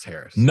Tobias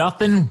Harris.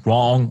 Nothing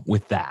wrong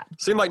with that.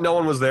 Seemed like no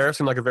one was there.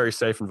 Seemed like a very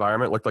safe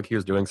environment. Looked like he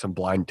was doing some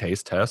blind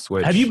taste tests.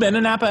 Have you been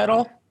to Napa at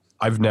all?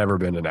 I've never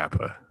been to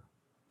Napa.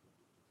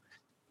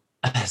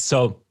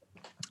 So,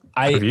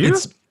 have you?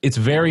 It's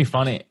very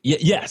funny.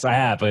 Yes, I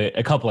have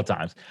a couple of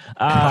times.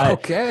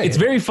 Okay. It's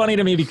very funny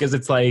to me because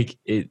it's like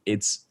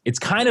it's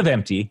kind of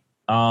empty.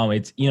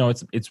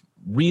 It's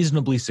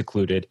reasonably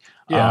secluded.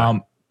 Yeah.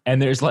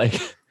 And there's like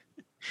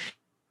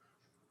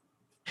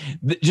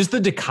just the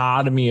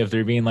dichotomy of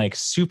there being like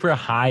super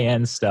high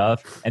end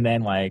stuff, and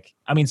then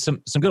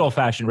some good old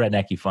fashioned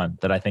rednecky fun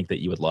that I think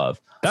that you would love.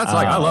 That's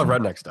I love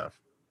redneck stuff.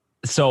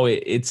 So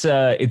it's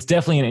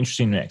definitely an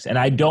interesting mix, and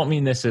I don't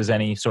mean this as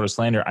any sort of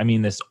slander. I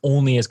mean this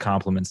only as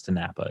compliments to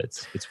Napa.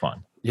 It's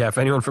fun. Yeah, if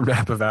anyone from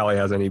Napa Valley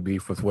has any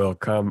beef with Will,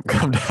 come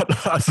down to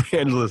Los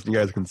Angeles and you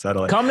guys can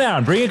settle it. Come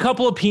down, bring a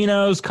couple of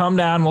Pinots. Come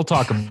down, we'll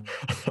talk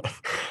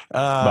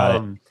about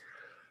it.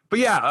 But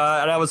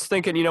yeah, and I was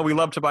thinking, we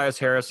love Tobias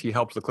Harris. He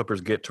helps the Clippers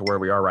get to where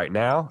we are right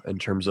now in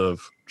terms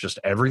of just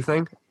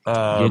everything.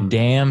 You're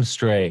damn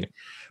straight.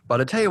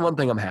 But I tell you one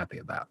thing I'm happy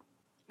about.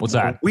 What's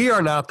that? We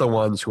are not the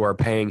ones who are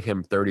paying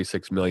him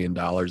 $36 million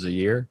a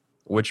year,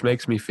 which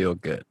makes me feel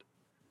good.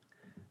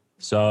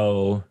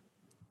 So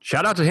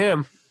shout out to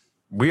him.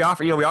 We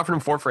offered him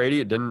 4 for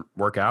 $80. It didn't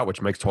work out,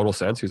 which makes total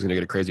sense. He was going to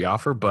get a crazy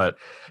offer, but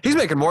he's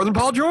making more than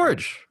Paul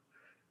George.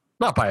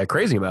 Not by a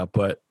crazy amount,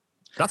 but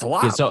that's a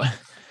lot. Yeah,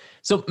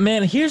 so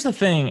man, here's the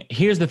thing.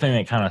 Here's the thing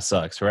that kind of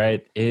sucks,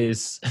 right?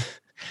 Is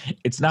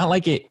it's not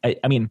like it.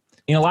 I mean,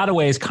 in a lot of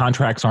ways,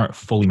 contracts aren't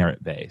fully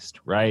merit based,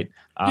 right?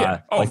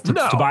 Yeah.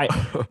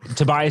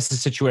 Tobias'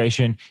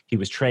 situation, he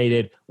was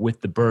traded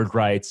with the bird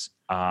rights.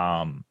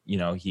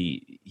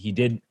 He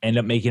did end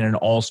up making an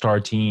all-star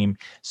team,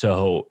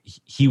 so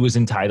he was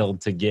entitled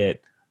to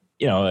get,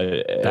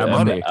 that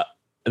money.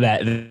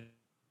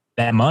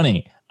 That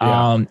money.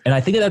 Yeah. And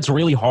I think that's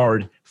really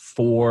hard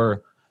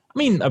for,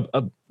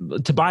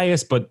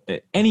 Tobias, but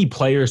any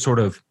player sort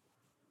of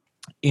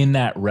in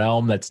that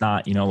realm that's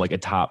not, like a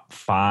top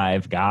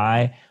 5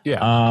 guy.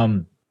 Yeah.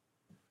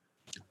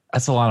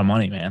 That's a lot of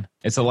money, man.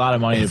 It's a lot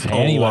of money to pay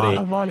anybody. A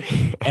lot of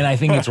money. And I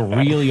think it's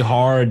really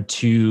hard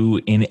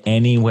to, in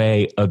any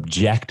way,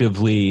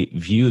 objectively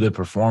view the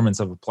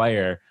performance of a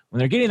player when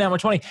they're getting that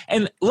much money.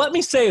 And let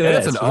me say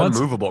this. It's an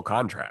unmovable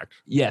contract.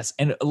 Yes.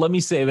 And let me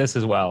say this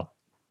as well.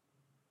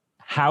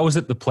 How is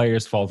it the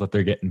player's fault that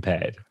they're getting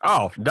paid?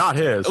 Oh, not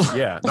his.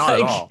 Yeah, not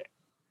at all.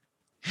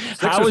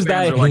 How is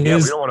that we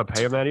his? don't want to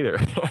pay him that either.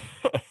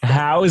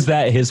 How is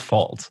that his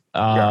fault?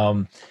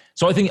 Yeah.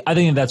 So I think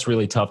that's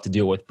really tough to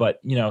deal with. But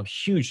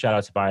huge shout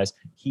out to Tobias.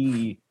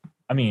 He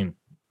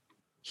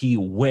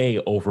way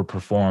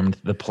overperformed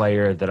the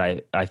player that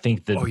I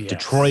think that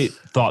Detroit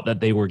thought that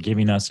they were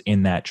giving us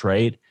in that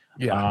trade.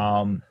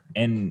 Yeah.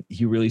 And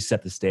he really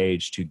set the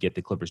stage to get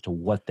the Clippers to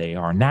what they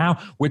are now,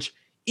 which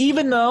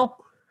even though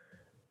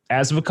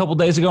as of a couple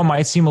days ago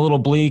might seem a little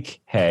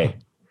bleak, hey,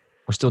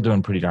 we're still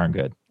doing pretty darn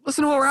good.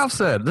 Listen to what Ralph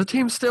said. The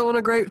team's still in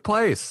a great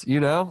place,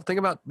 Think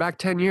about back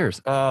 10 years.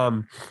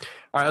 All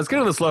right, let's get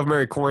into this Love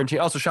Mary quarantine.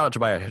 Also, shout out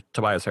to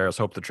Tobias Harris.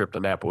 Hope the trip to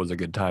Napa was a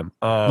good time.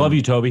 Love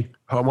you, Toby.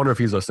 I wonder if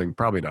he's listening.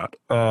 Probably not.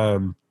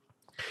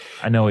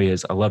 I know he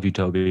is. I love you,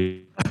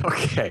 Toby.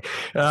 Okay.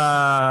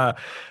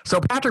 So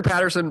Patrick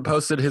Patterson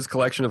posted his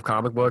collection of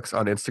comic books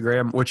on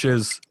Instagram, which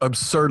is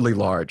absurdly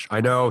large.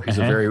 I know he's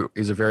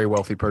a very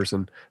wealthy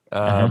person.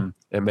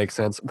 It makes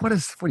sense. What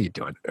are you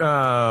doing?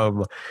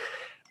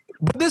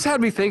 But this had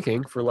me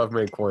thinking for Love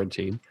Mary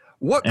quarantine.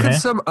 What could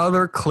some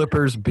other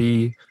Clippers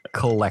be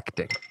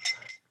collecting?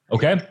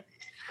 Okay.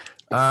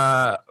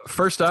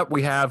 First up,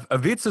 we have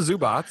Ivica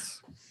Zubac.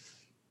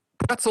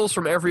 Pretzels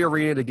from every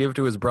arena to give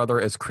to his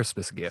brother as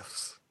Christmas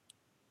gifts.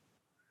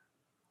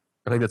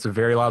 I think that's a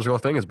very logical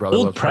thing. His brother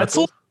loves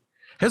pretzels.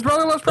 His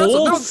brother loves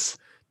pretzels.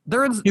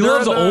 He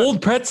loves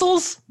old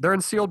pretzels? They're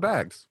in sealed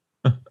bags.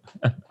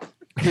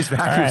 He's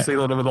vacuum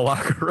sealing them in the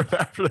locker room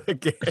after the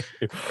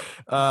game.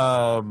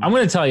 I'm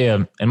going to tell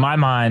you, in my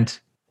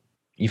mind,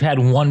 you've had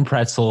one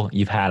pretzel,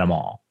 you've had them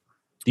all.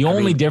 The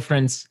only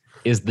difference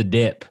is the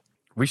dip.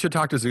 We should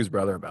talk to Zoo's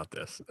brother about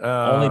this.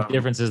 Only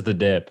difference is the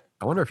dip.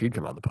 I wonder if he'd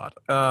come on the pod.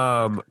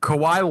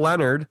 Kawhi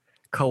Leonard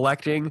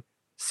collecting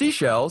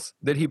seashells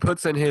that he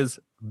puts in his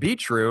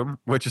beach room,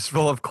 which is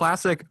full of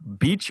classic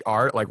beach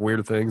art, like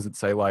weird things that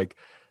say like,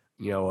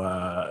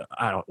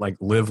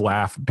 live,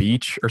 laugh,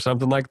 beach or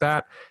something like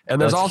that. And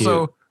there's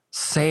also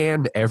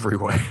sand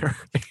everywhere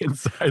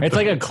inside. It's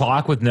like a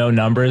clock with no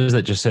numbers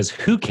that just says,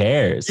 who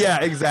cares? Yeah,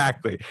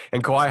 exactly.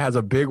 And Kawhi has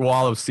a big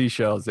wall of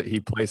seashells that he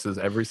places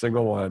every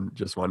single one,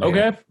 just one. Okay.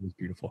 Hand. It's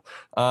beautiful.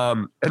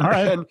 And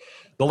then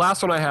the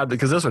last one I had,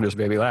 because this one just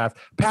made me laugh,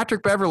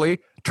 Patrick Beverley,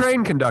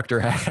 train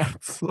conductor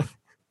hats.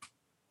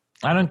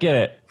 I don't get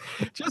it.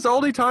 Just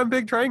oldie time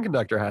big train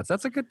conductor hats.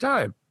 That's a good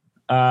time.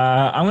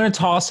 I'm going to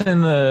toss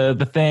in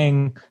the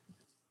thing.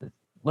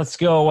 Let's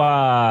go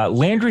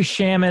Landry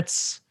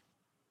Shamit's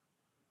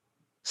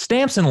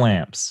Stamps and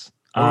Lamps.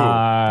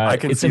 I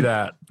can see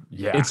that.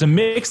 Yeah. It's a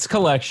mixed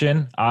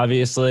collection.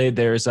 Obviously,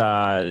 there's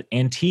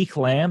antique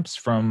lamps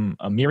from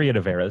a myriad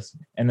of eras.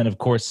 And then, of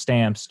course,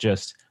 stamps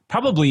just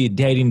probably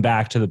dating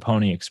back to the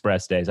Pony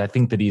Express days. I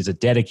think that he's a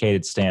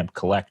dedicated stamp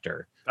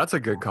collector. That's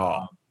a good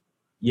call.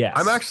 Yes.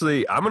 I'm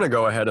going to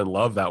go ahead and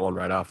love that one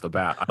right off the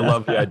bat. I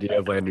love the idea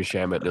of Landry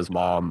Shamet and his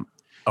mom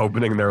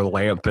opening their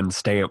lamp and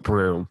stamp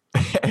room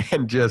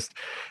and just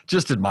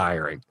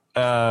admiring.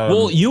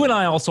 Well, you and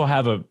I also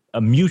have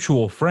a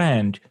mutual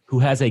friend who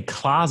has a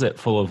closet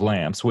full of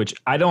lamps, which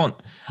I don't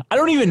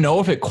even know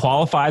if it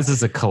qualifies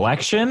as a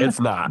collection. It's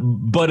not,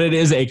 but it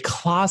is a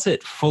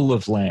closet full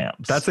of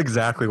lamps. That's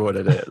exactly what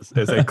it is.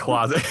 It's a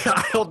closet.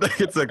 I don't think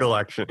it's a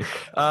collection.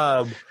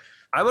 I'm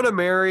going to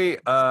marry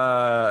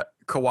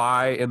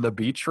Kawhi in the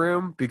beach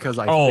room because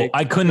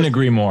I couldn't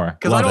agree more.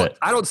 Because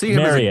I don't see him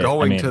as a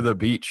going to the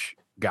beach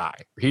guy.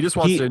 He just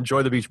wants to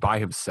enjoy the beach by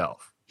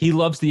himself. He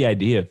loves the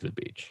idea of the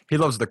beach. He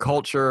loves the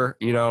culture.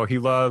 He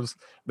loves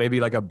maybe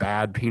like a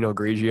bad Pinot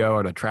Grigio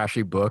and a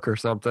trashy book or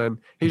something.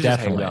 He's just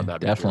hanging out that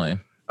beach. Definitely.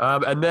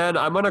 And then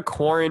I'm going to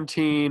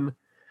quarantine.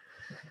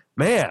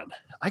 Man,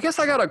 I guess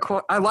I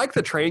like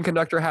the train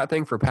conductor hat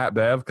thing for Pat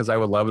Bev because I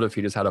would love it if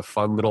he just had a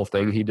fun little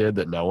thing he did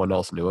that no one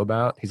else knew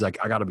about. He's like,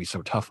 I got to be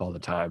so tough all the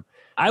time.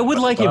 I would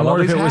like it more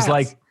if it was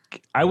like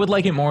I would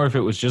like it more if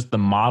it was just the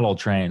model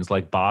trains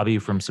like Bobby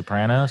from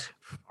Sopranos.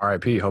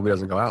 R.I.P. Hope he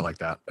doesn't go out like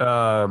that.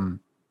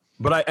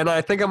 But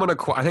I think I'm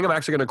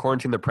actually gonna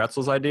quarantine the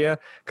pretzels idea,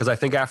 because I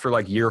think after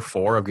like year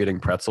 4 of getting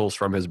pretzels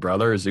from his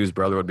brother, Zoo's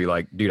brother would be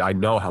like, dude, I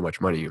know how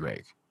much money you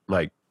make.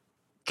 Like,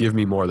 give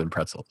me more than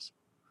pretzels.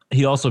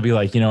 He'd also be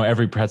like,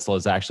 every pretzel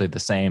is actually the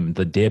same.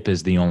 The dip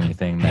is the only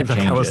thing that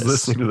changes. I was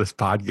listening to this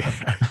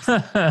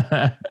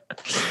podcast.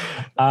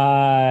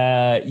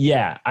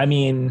 Yeah, I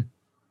mean,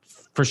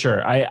 for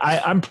sure.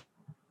 I'm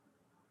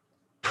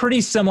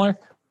pretty similar.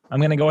 I'm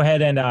going to go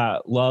ahead and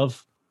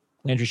love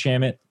Landry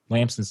Shamet,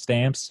 Lamps and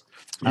Stamps.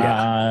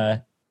 Yeah.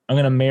 I'm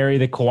going to marry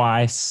the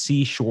Kawhi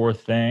Seashore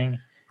thing.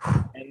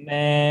 And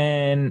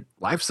then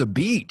Life's a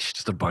beach.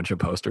 Just a bunch of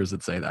posters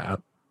that say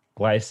that.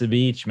 Life's the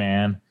beach,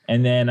 man.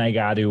 And then I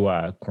got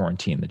to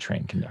quarantine the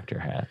train conductor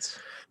hats.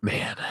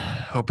 Man,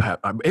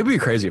 it'd be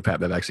crazy if Pat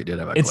Bev actually did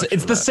have a collection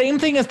It's of the that. same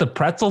thing as the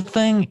pretzel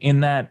thing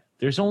in that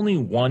there's only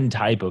one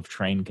type of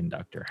train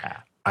conductor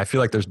hat. I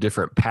feel like there's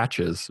different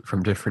patches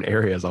from different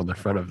areas on the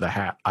front of the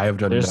hat. I have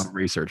done no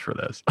research for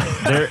this.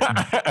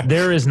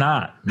 There is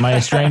not. My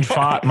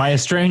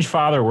estranged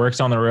father works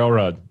on the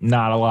railroad.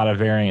 Not a lot of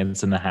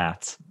variance in the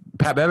hats.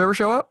 Pat Bev ever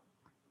show up?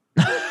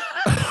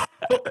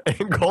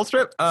 In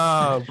Colstrip?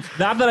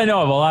 Not that I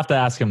know of. I'll have to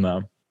ask him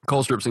though.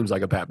 Colstrip seems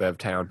like a Pat Bev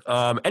town.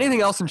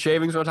 Anything else in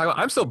shavings we want to talk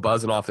about? I'm still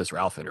buzzing off this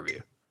Ralph interview.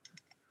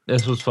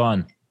 This was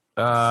fun.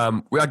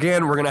 We're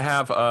going to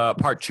have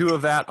part 2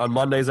 of that on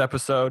Monday's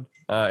episode.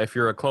 If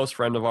you're a close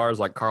friend of ours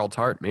like Carl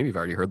Tart, maybe you've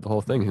already heard the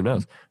whole thing. Who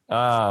knows?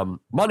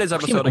 Monday's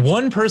episode.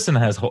 One person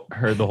has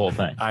heard the whole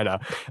thing. I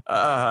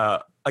know.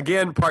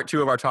 Again, part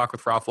 2 of our talk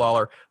with Ralph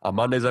Lawler. On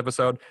Monday's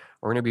episode,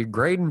 we're going to be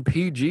grading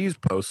PG's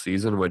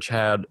postseason, which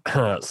had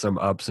some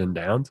ups and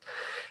downs.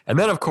 And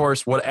then, of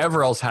course,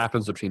 whatever else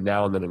happens between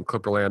now and then in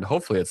Clipperland,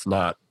 hopefully it's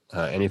not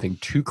anything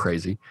too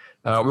crazy.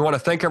 We want to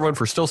thank everyone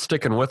for still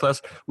sticking with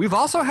us. We've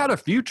also had a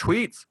few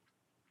tweets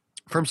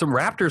from some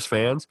Raptors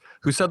fans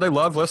who said they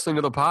love listening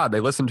to the pod. They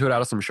listened to it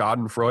out of some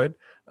Schadenfreude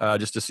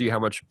just to see how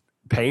much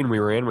pain we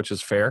were in, which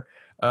is fair.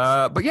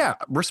 But yeah,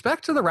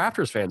 respect to the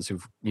Raptors fans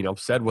who've,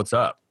 said what's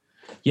up.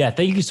 Yeah,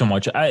 thank you so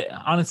much. I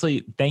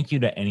honestly, thank you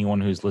to anyone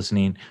who's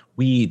listening.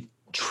 We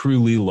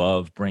truly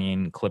love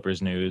bringing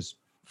Clippers news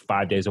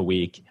 5 days a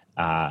week,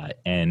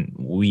 and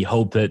we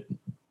hope that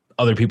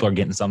other people are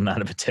getting something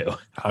out of it too.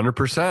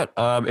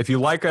 100%. If you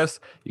like us,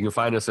 you can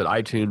find us at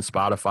iTunes,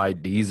 Spotify,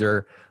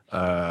 Deezer,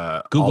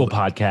 Google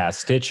Podcasts,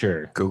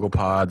 Stitcher, Google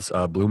Pods,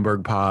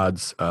 Bloomberg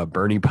Pods,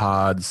 Bernie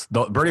Pods.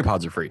 The Bernie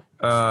Pods are free.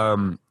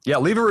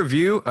 Leave a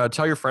review.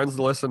 Tell your friends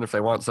to listen if they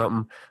want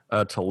something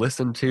to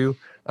listen to.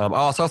 I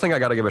also think I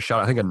got to give a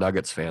shout. I think a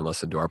Nuggets fan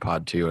listened to our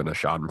pod too in a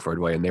Schadenfreude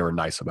way, and they were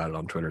nice about it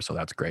on Twitter, so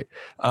that's great.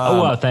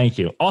 Thank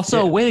you.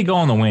 Also, way to go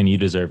on the win. You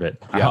deserve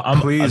it. Yeah,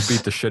 please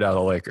beat the shit out of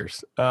the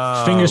Lakers.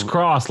 Fingers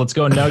crossed. Let's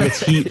go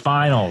Nuggets Heat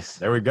finals.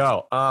 There we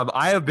go.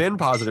 I have been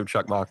positive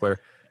Chuck Mockler.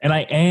 And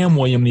I am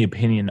William the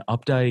Opinion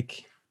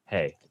Updike.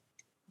 Hey,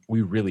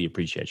 we really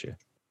appreciate you.